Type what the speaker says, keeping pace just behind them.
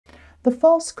The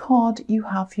first card you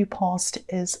have for your past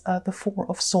is the Four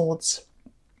of Swords.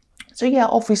 So yeah,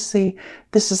 obviously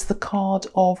this is the card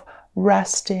of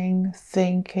resting,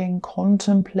 thinking,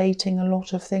 contemplating a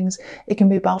lot of things. It can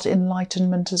be about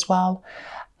enlightenment as well.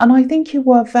 And I think you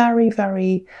were very,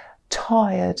 very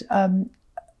tired.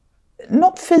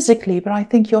 Not physically, but I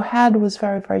think your head was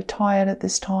very, very tired at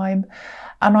this time.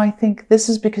 And I think this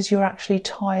is because you're actually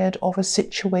tired of a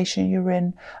situation you're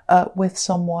in with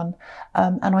someone.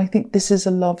 And I think this is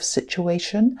a love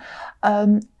situation.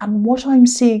 And what I'm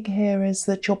seeing here is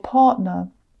that your partner,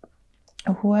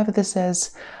 or whoever this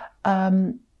is,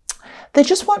 they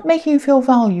just weren't making you feel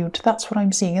valued. That's what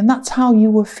I'm seeing. And that's how you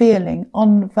were feeling,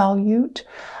 unvalued.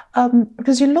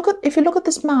 Because if you look at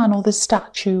this man or this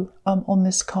statue on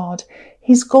this card,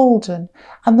 he's golden,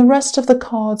 and the rest of the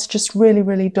card's just really,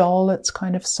 really dull. It's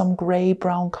kind of some grey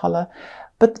brown colour,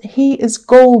 but he is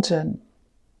golden.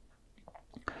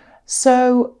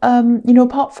 So,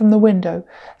 apart from the window.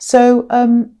 So,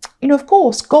 of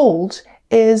course, gold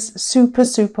is super,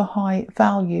 super high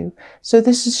value. So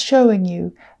this is showing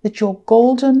you that you're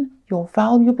golden, you're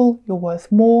valuable, you're worth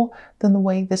more than the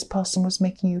way this person was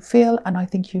making you feel. And I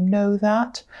think you know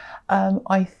that.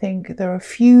 I think there are a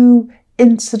few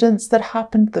incidents that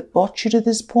happened that got you to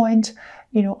this point.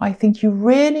 I think you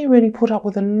really, really put up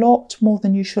with a lot more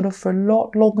than you should have for a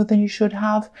lot longer than you should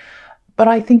have. But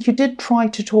I think you did try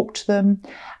to talk to them.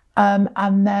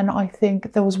 And then I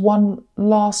think there was one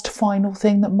last final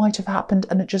thing that might have happened,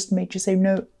 and it just made you say,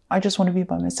 no, I just want to be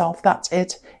by myself. That's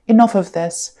it. Enough of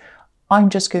this. I'm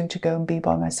just going to go and be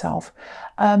by myself.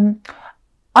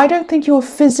 I don't think you were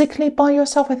physically by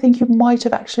yourself. I think you might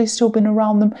have actually still been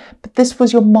around them, but this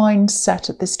was your mindset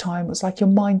at this time. It was like your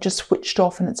mind just switched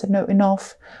off and it said, no,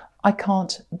 enough. I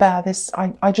can't bear this.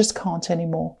 I just can't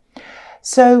anymore.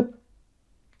 So,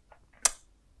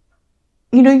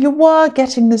 you were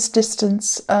getting this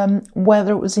distance,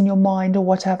 whether it was in your mind or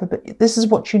whatever, but this is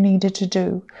what you needed to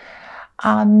do.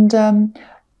 And,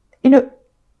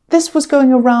 this was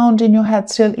going around in your head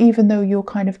still, even though you're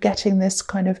kind of getting this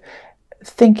kind of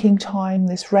thinking time,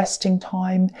 this resting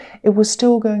time. It was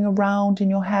still going around in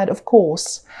your head, of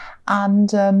course.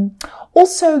 And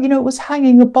also, it was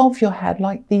hanging above your head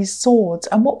like these swords.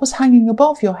 And what was hanging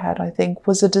above your head, I think,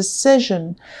 was a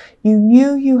decision. You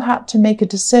knew you had to make a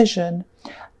decision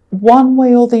one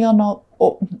way or the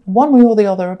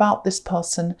other about this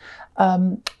person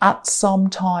at some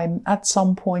time, at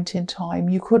some point in time.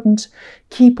 You couldn't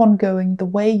keep on going the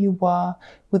way you were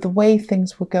with the way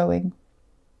things were going.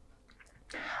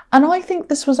 And I think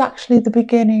this was actually the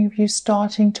beginning of you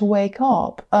starting to wake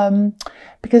up,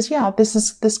 because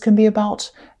this can be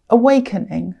about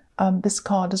awakening, this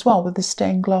card as well with the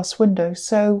stained glass window.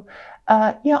 So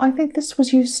I think this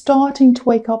was you starting to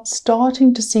wake up,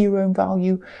 starting to see your own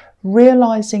value,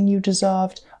 realizing you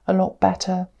deserved a lot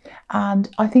better. And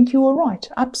I think you were right.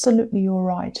 Absolutely, you were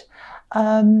right.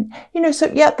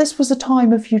 This was a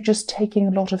time of you just taking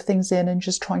a lot of things in and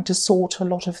just trying to sort a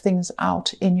lot of things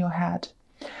out in your head.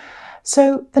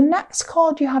 So the next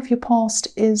card you have your past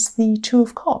is the Two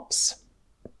of Cups.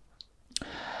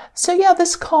 So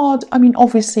this card,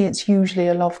 obviously it's usually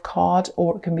a love card,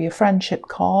 or it can be a friendship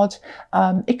card.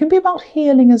 It can be about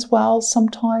healing as well.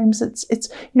 Sometimes it's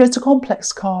a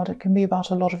complex card. It can be about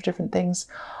a lot of different things.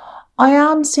 I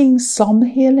am seeing some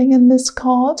healing in this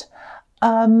card.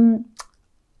 I'm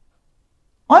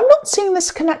not seeing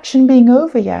this connection being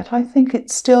over yet. I think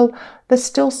there's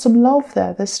still some love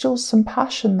there. There's still some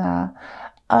passion there.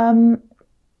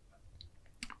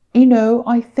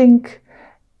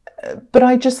 But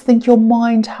I just think your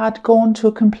mind had gone to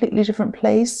a completely different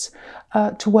place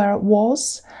to where it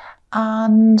was.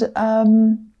 And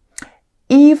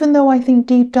even though I think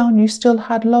deep down you still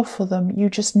had love for them, you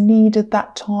just needed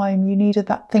that time, you needed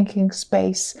that thinking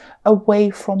space away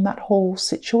from that whole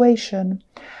situation.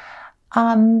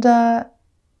 And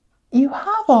you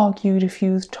have argued a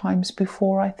few times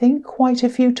before, I think, quite a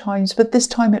few times, but this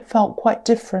time it felt quite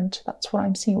different. That's what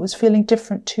I'm seeing. It was feeling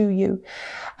different to you.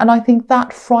 And I think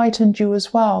that frightened you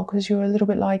as well, because you were a little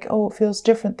bit like, oh, it feels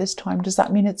different this time. Does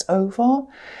that mean it's over?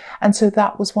 And so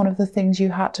that was one of the things you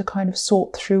had to kind of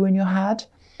sort through in your head.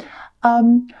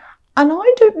 And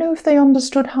I don't know if they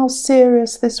understood how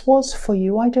serious this was for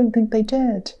you. I don't think they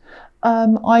did.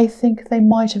 I think they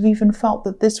might have even felt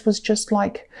that this was just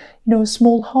like, a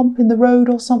small hump in the road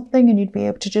or something, and you'd be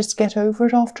able to just get over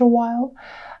it after a while.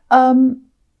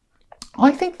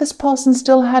 I think this person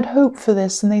still had hope for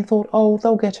this and they thought, oh,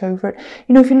 they'll get over it.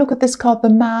 You know, if you look at this card, the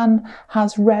man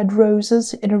has red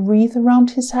roses in a wreath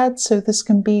around his head. So this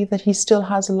can be that he still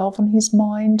has love on his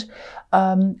mind,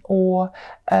 or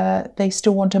they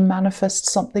still want to manifest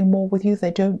something more with you.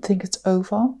 They don't think it's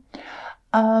over.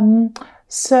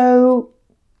 So,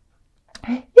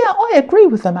 yeah, I agree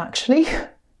with them, actually.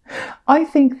 I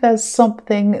think there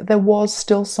was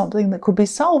still something that could be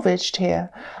salvaged here.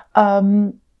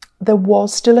 There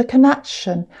was still a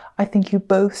connection. I think you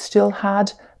both still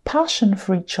had passion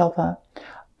for each other.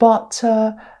 But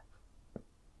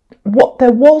what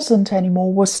there wasn't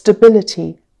anymore was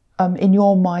stability, in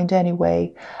your mind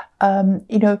anyway.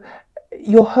 You know,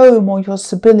 your home or your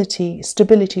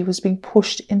stability was being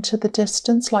pushed into the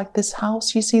distance, like this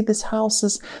house. You see, this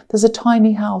house there's a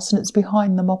tiny house and it's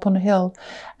behind them up on a hill,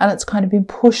 and it's kind of been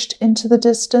pushed into the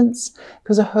distance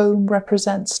because a home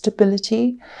represents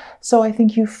stability. So I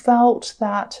think you felt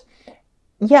that,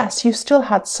 yes, you still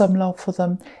had some love for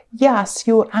them. Yes,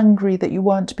 you were angry that you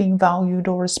weren't being valued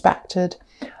or respected.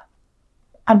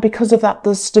 And because of that,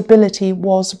 the stability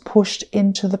was pushed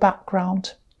into the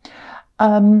background.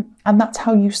 And that's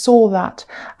how you saw that.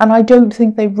 And I don't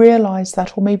think they realised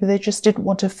that, or maybe they just didn't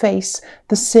want to face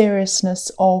the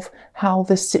seriousness of how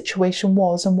this situation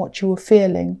was and what you were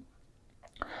feeling.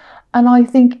 And I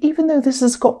think even though this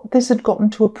had gotten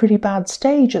to a pretty bad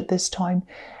stage at this time,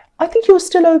 I think you were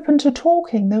still open to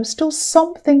talking. There was still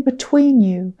something between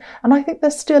you. And I think there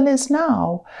still is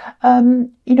now.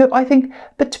 You know, I think,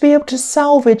 but to be able to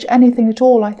salvage anything at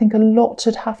all, I think a lot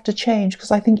would have to change,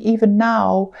 because I think even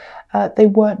now they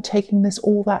weren't taking this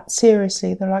all that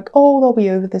seriously. They're like, oh, they'll be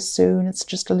over this soon. It's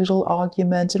just a little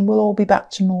argument and we'll all be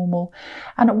back to normal.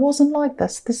 And it wasn't like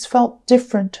this. This felt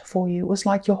different for you. It was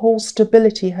like your whole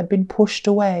stability had been pushed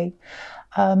away.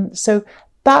 So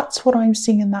that's what I'm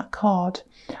seeing in that card.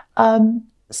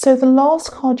 So the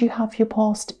last card you have for your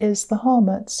past is the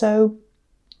Hermit. So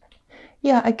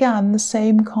yeah, again, the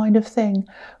same kind of thing.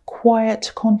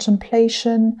 Quiet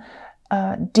contemplation,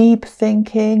 deep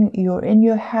thinking, you're in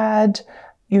your head,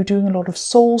 you're doing a lot of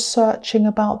soul searching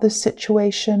about this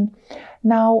situation.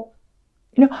 Now,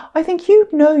 you know, I think you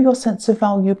know your sense of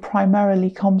value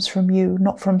primarily comes from you,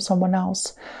 not from someone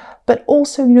else. But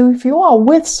also, you know, if you are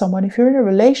with someone, if you're in a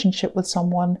relationship with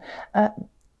someone,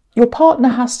 your partner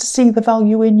has to see the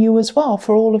value in you as well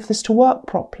for all of this to work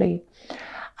properly.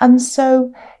 And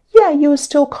so, yeah, you were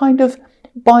still kind of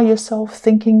by yourself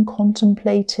thinking,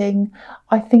 contemplating.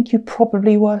 I think you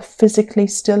probably were physically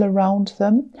still around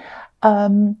them.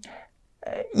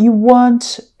 You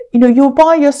weren't, you know, you were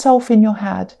by yourself in your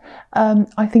head.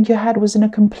 I think your head was in a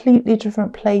completely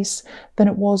different place than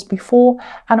it was before,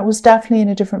 and it was definitely in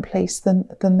a different place than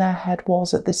their head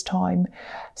was at this time.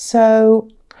 So,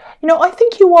 you know, I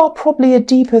think you are probably a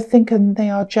deeper thinker than they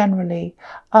are generally.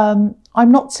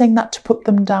 I'm not saying that to put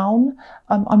them down.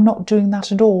 I'm not doing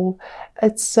that at all.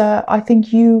 It's I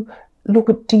think you look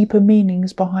at deeper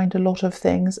meanings behind a lot of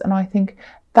things, and I think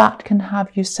that can have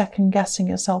you second guessing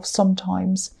yourself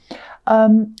sometimes.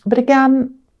 But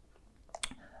again,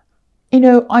 you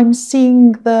know, I'm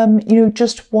seeing them, you know,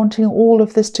 just wanting all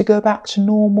of this to go back to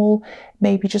normal,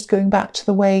 maybe just going back to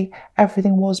the way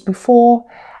everything was before.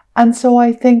 And so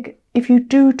I think if you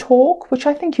do talk, which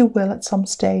I think you will at some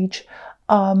stage,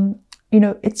 you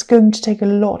know, it's going to take a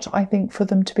lot, I think, for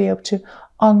them to be able to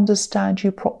understand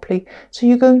you properly. So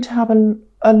you're going to have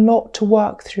a lot to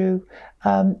work through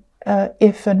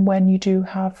if and when you do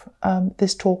have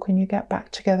this talk and you get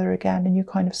back together again and you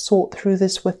kind of sort through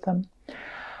this with them.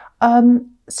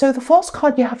 So the first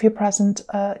card you have for your present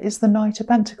is the Knight of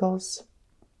Pentacles.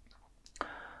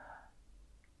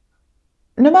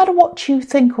 No matter what you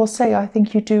think or say, I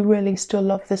think you do really still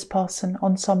love this person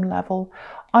on some level.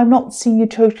 I'm not seeing you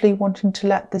totally wanting to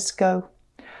let this go.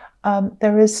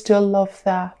 There is still love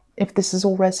there, if this is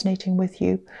all resonating with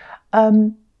you.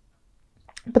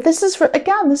 But this is,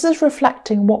 again, this is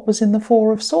reflecting what was in the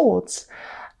Four of Swords.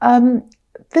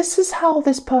 This is how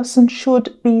this person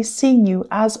should be seeing you,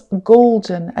 as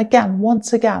golden. Again,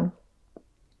 once again.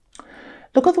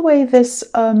 Look at the way this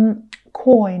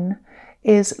coin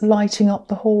is lighting up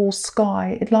the whole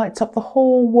sky. It lights up the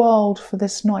whole world for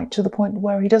this knight to the point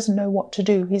where he doesn't know what to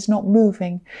do. He's not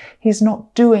moving. He's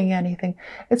not doing anything.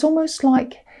 It's almost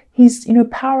like he's, you know,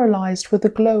 paralyzed with the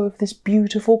glow of this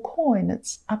beautiful coin.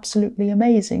 It's absolutely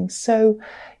amazing. So,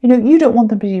 you know, you don't want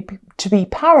them to be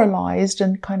paralyzed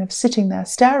and kind of sitting there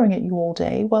staring at you all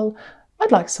day. Well,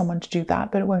 I'd like someone to do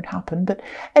that, but it won't happen. But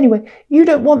anyway, you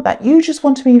don't want that. You just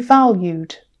want to be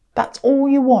valued. That's all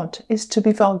you want, is to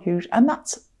be valued. And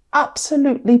that's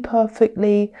absolutely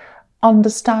perfectly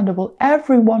understandable.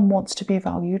 Everyone wants to be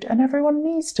valued and everyone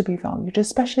needs to be valued,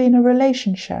 especially in a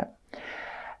relationship.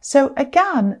 So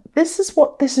again, this is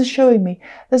what this is showing me.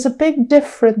 There's a big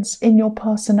difference in your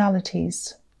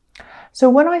personalities. So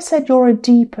when I said you're a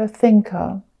deeper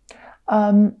thinker,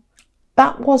 I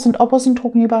wasn't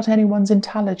talking about anyone's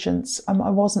intelligence. I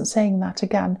wasn't saying that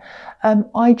again.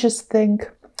 I just think,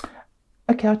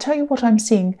 okay, I'll tell you what I'm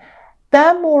seeing.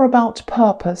 They're more about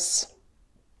purpose.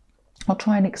 I'll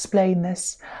try and explain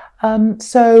this.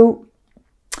 So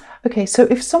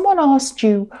if someone asked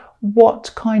you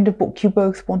what kind of book you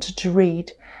both wanted to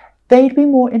read, they'd be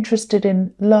more interested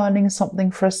in learning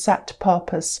something for a set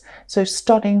purpose. So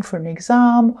studying for an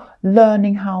exam,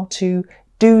 learning how to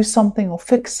do something or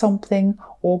fix something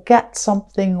or get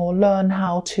something or learn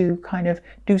how to kind of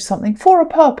do something for a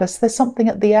purpose. There's something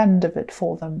at the end of it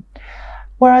for them.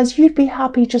 Whereas you'd be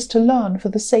happy just to learn for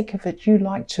the sake of it. You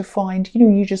like to find,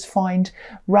 you just find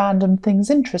random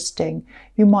things interesting.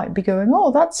 You might be going,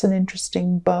 oh, that's an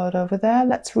interesting bird over there.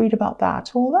 Let's read about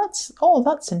that. Oh,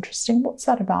 that's interesting. What's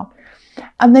that about?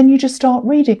 And then you just start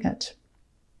reading it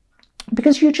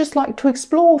because you just like to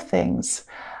explore things.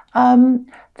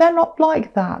 They're not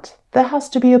like that. There has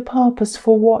to be a purpose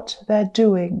for what they're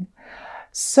doing.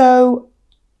 So,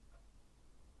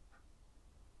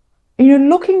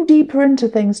 looking deeper into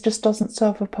things just doesn't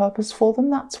serve a purpose for them.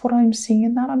 That's what I'm seeing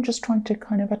in that. I'm just trying to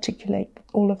kind of articulate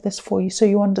all of this for you so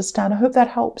you understand. I hope that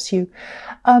helps you.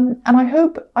 And I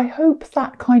hope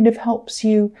that kind of helps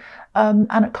you,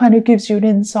 and it kind of gives you an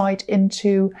insight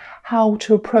into how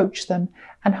to approach them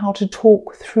and how to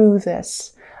talk through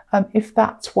this, if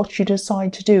that's what you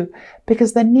decide to do.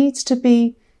 Because there needs to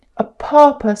be a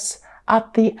purpose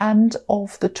at the end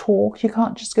of the talk. You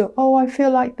can't just go, oh, I feel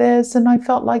like this and I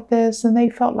felt like this and they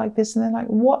felt like this, and they're like,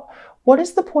 what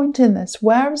is the point in this?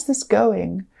 Where is this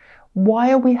going?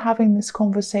 Why are we having this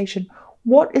conversation?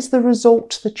 What is the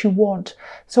result that you want?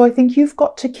 So I think you've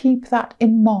got to keep that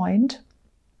in mind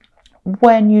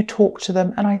when you talk to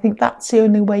them, and I think that's the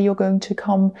only way you're going to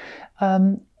come,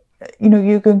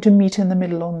 you're going to meet in the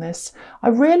middle on this. I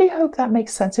really hope that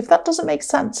makes sense. If that doesn't make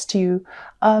sense to you,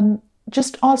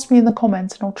 just ask me in the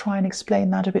comments and I'll try and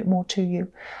explain that a bit more to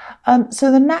you.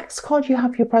 So the next card you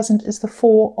have for your present is the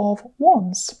Four of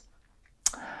Wands.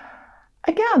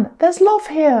 Again, there's love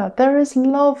here. There is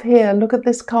love here. Look at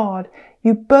this card.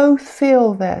 You both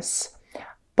feel this.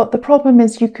 But the problem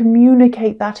is you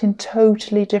communicate that in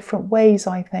totally different ways,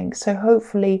 I think. So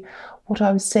hopefully what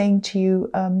I was saying to you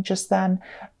just then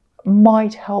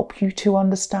might help you to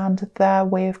understand their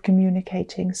way of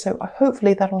communicating. So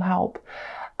hopefully that'll help.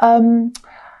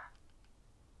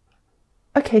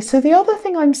 Okay, so the other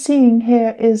thing I'm seeing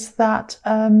here is that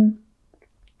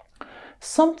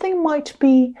something might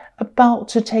be about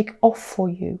to take off for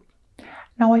you.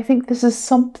 Now, I think this is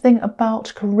something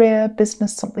about career,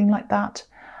 business, something like that.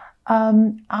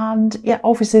 And yeah,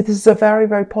 obviously this is a very,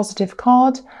 very positive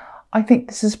card. I think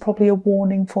this is probably a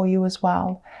warning for you as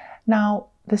well. Now,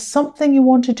 there's something you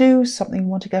want to do, something you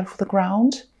want to get off the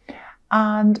ground.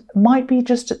 And might be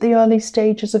just at the early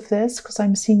stages of this, because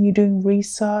I'm seeing you doing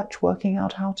research, working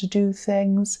out how to do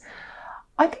things.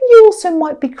 I think you also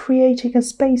might be creating a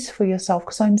space for yourself,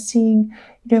 because I'm seeing,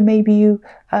 maybe you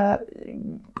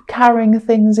carrying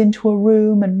things into a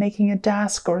room and making a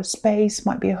desk or a space.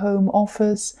 Might be a home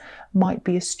office, might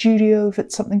be a studio if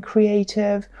it's something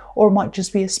creative, or it might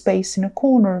just be a space in a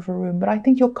corner of a room. But I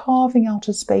think you're carving out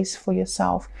a space for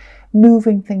yourself,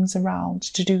 moving things around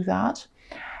to do that.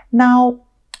 Now,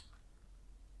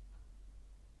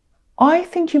 I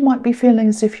think you might be feeling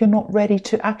as if you're not ready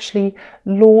to actually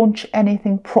launch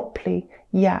anything properly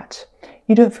yet.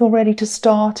 You don't feel ready to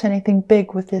start anything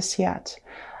big with this yet.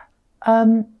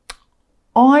 I'm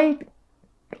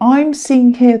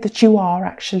seeing here that you are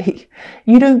actually.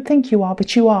 You don't think you are,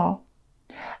 but you are.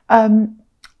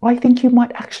 I think you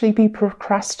might actually be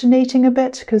procrastinating a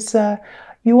bit, because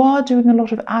you are doing a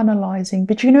lot of analysing,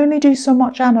 but you can only do so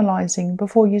much analysing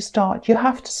before you start. You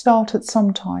have to start at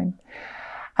some time.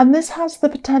 And this has the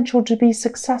potential to be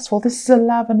successful. This is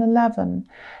 1111.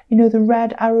 The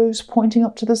red arrows pointing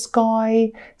up to the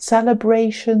sky,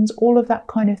 celebrations, all of that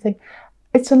kind of thing.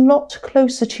 It's a lot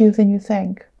closer to you than you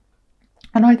think.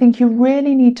 And I think you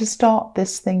really need to start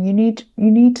this thing. You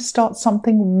need to start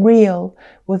something real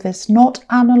with this, not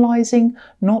analysing,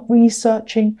 not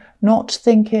researching, not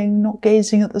thinking, not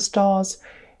gazing at the stars,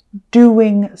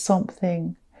 doing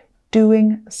something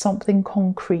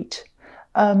concrete.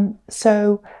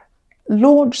 So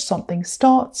launch something,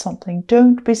 start something.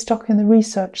 Don't be stuck in the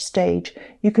research stage.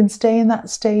 You can stay in that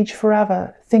stage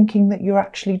forever, thinking that you're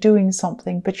actually doing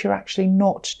something, but you're actually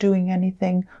not doing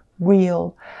anything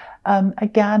real.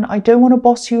 Again, I don't want to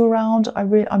boss you around.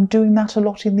 I'm doing that a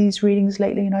lot in these readings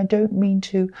lately, and I don't mean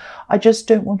to. I just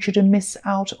don't want you to miss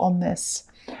out on this.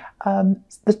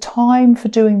 The time for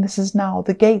doing this is now.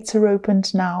 The gates are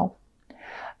opened now.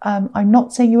 I'm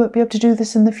not saying you won't be able to do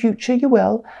this in the future. You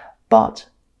will, but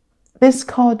this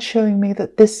card's showing me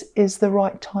that this is the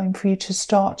right time for you to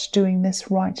start doing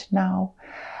this right now.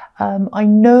 I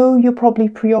know you're probably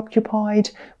preoccupied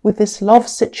with this love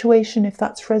situation, if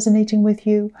that's resonating with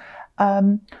you,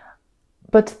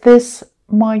 but this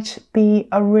might be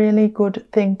a really good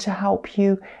thing to help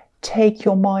you take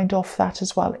your mind off that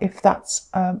as well, if that's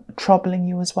troubling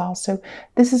you as well. So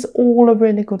this is all a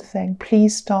really good thing.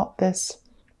 Please start this.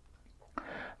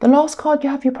 The last card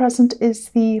you have your present is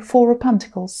the Four of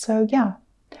Pentacles. So yeah,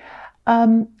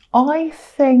 I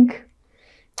think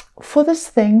for this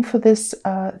thing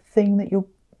that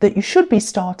you should be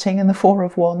starting in the Four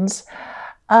of Wands,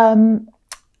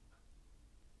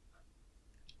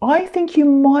 I think you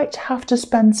might have to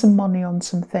spend some money on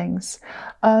some things.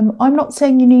 I'm not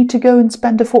saying you need to go and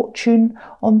spend a fortune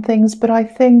on things, but I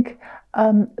think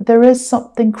there is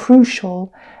something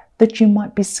crucial that you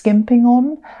might be skimping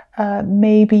on.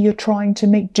 Maybe you're trying to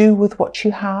make do with what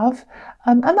you have,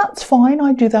 and that's fine.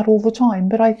 I do that all the time,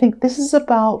 but I think this is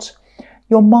about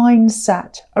your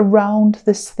mindset around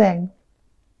this thing.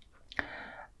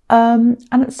 And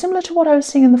it's similar to what I was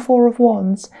seeing in the Four of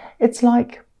Wands. It's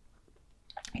like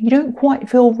you don't quite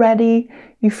feel ready.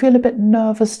 You feel a bit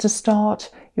nervous to start.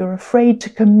 You're afraid to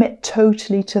commit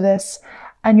totally to this.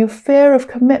 And your fear of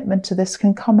commitment to this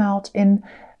can come out in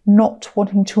not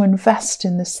wanting to invest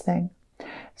in this thing.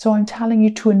 So I'm telling you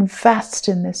to invest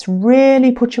in this.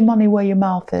 Really put your money where your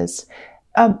mouth is.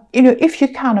 If you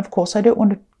can, of course. I don't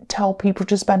want to tell people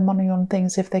to spend money on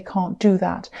things if they can't do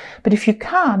that. But if you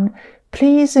can,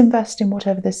 please invest in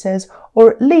whatever this is,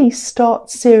 or at least start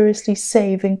seriously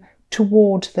saving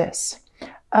toward this.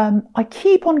 I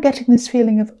keep on getting this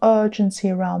feeling of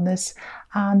urgency around this,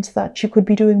 and that you could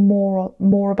be doing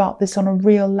more about this on a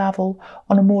real level,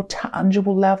 on a more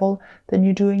tangible level than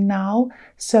you're doing now.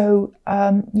 So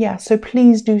yeah, so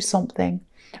please do something.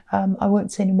 I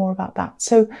won't say any more about that.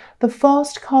 So the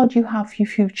first card you have for your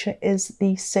future is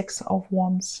the Six of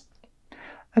Wands.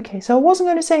 Okay, so I wasn't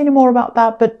going to say any more about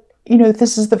that, but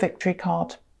this is the Victory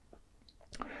card.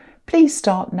 Please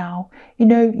start now.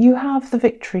 You have the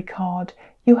Victory card,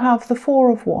 you have the Four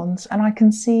of Wands, and I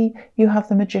can see you have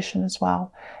the Magician as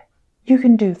well. You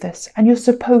can do this, and you're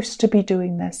supposed to be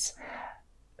doing this.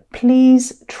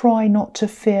 Please try not to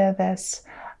fear this.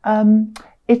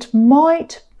 It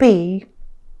might be,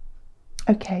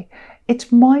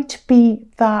 it might be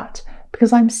that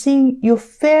because I'm seeing you're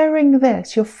fearing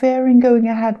this, you're fearing going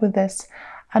ahead with this,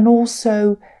 and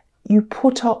also you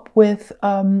put up with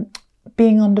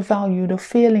being undervalued or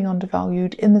feeling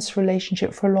undervalued in this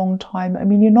relationship for a long time. I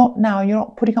mean, you're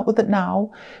not putting up with it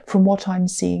now from what I'm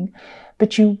seeing,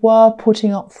 but you were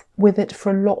putting up with it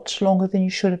for a lot longer than you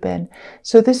should have been.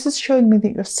 So this is showing me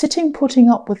that you're sitting putting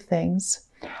up with things,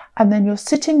 and then you're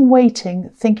sitting waiting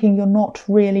thinking you're not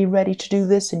really ready to do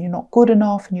this, and you're not good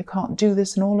enough, and you can't do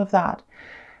this, and all of that.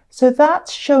 So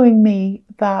that's showing me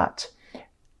that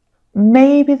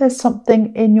maybe there's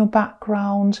something in your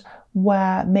background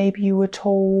where maybe you were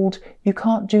told you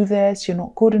can't do this, you're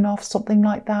not good enough, something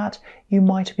like that. You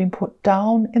might have been put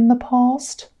down in the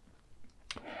past.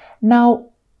 Now,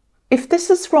 if this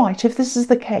is right, if this is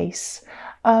the case,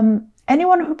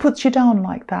 anyone who puts you down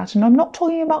like that, and I'm not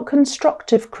talking about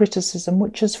constructive criticism,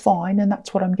 which is fine, and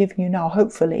that's what I'm giving you now,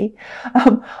 hopefully.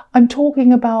 I'm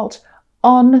talking about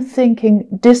unthinking,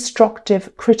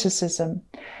 destructive criticism.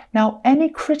 Now, any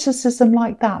criticism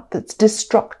like that that's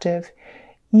destructive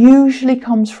usually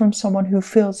comes from someone who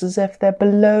feels as if they're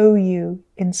below you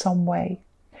in some way.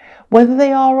 Whether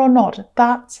they are or not,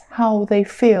 that's how they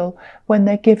feel when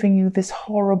they're giving you this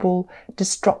horrible,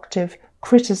 destructive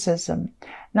criticism.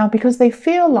 Now, because they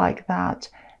feel like that,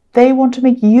 they want to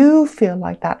make you feel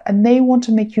like that, and they want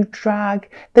to make you drag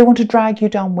you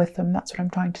down with them. That's what I'm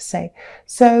trying to say.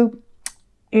 So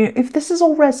if this is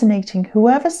all resonating,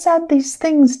 whoever said these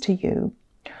things to you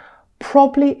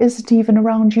probably isn't even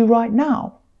around you right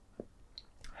now.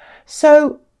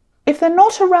 So if they're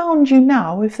not around you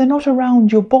now, if they're not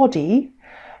around your body,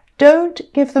 Don't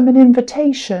give them an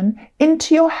invitation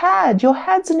into your head. Your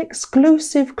head's an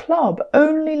exclusive club.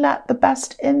 Only let the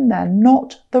best in there,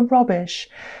 not the rubbish.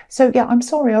 So yeah, I'm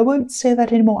sorry, I won't say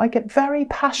that anymore. I get very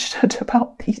passionate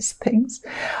about these things.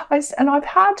 And I've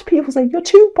had people say, you're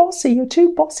too bossy, you're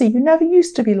too bossy. You never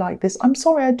used to be like this. I'm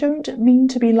sorry, I don't mean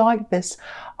to be like this.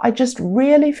 I just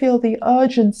really feel the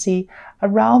urgency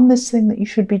around this thing that you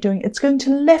should be doing. It's going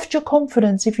to lift your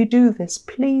confidence if you do this.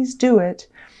 Please do it.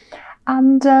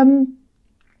 And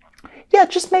yeah,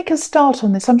 just make a start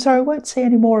on this. I'm sorry, I won't say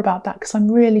any more about that because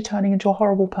I'm really turning into a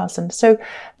horrible person. So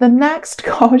the next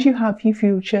card you have for your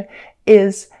future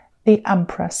is the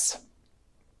Empress.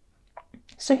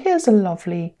 So here's a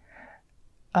lovely,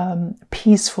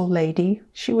 peaceful lady.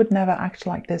 She would never act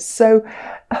like this. So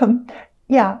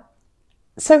yeah.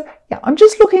 So yeah, I'm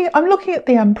looking at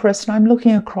the Empress and I'm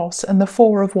looking across, and the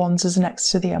Four of Wands is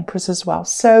next to the Empress as well.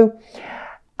 So,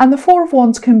 and the Four of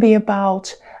Wands can be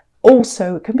about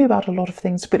it can be about a lot of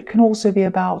things, but it can also be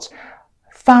about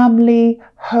family,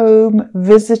 home,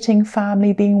 visiting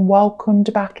family, being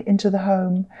welcomed back into the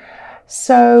home.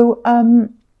 So,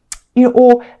 you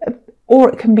know, or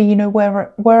it can be, you know,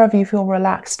 wherever you feel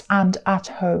relaxed and at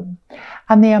home.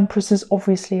 And the Empress is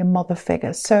obviously a mother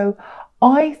figure. So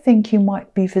I think you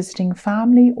might be visiting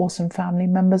family, or some family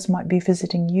members might be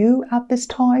visiting you at this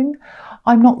time.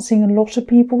 I'm not seeing a lot of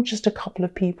people, just a couple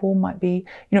of people might be,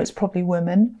 you know, it's probably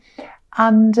women.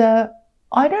 And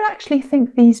I don't actually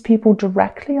think these people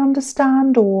directly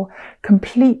understand or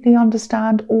completely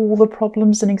understand all the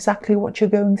problems and exactly what you're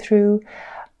going through.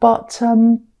 But,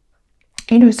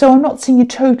 you know, so I'm not seeing you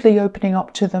totally opening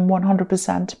up to them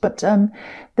 100%, but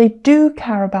they do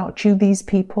care about you, these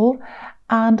people.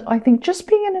 And I think just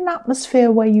being in an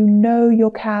atmosphere where you know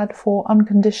you're cared for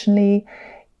unconditionally,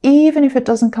 even if it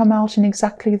doesn't come out in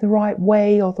exactly the right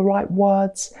way or the right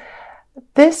words,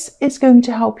 this is going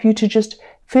to help you to just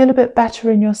feel a bit better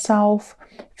in yourself,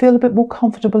 feel a bit more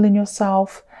comfortable in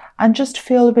yourself, and just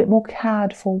feel a bit more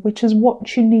cared for, which is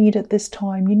what you need at this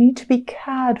time. You need to be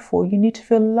cared for. You need to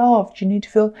feel loved. You need to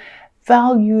feel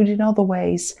valued in other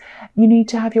ways. You need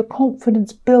to have your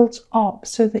confidence built up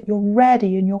so that you're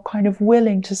ready and you're kind of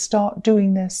willing to start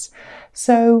doing this.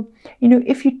 So, you know,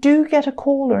 if you do get a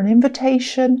call or an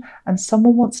invitation and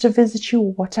someone wants to visit you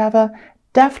or whatever,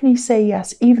 definitely say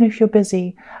yes, even if you're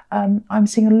busy. I'm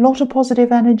seeing a lot of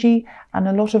positive energy and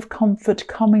a lot of comfort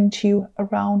coming to you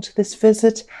around this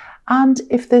visit. And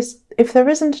if there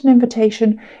isn't an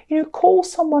invitation, you know, call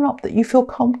someone up that you feel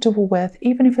comfortable with,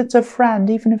 even if it's a friend,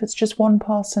 even if it's just one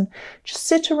person. Just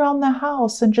sit around their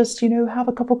house and just, you know, have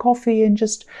a cup of coffee and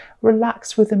just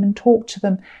relax with them and talk to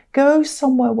them. Go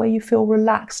somewhere where you feel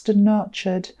relaxed and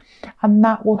nurtured, and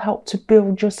that will help to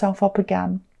build yourself up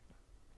again.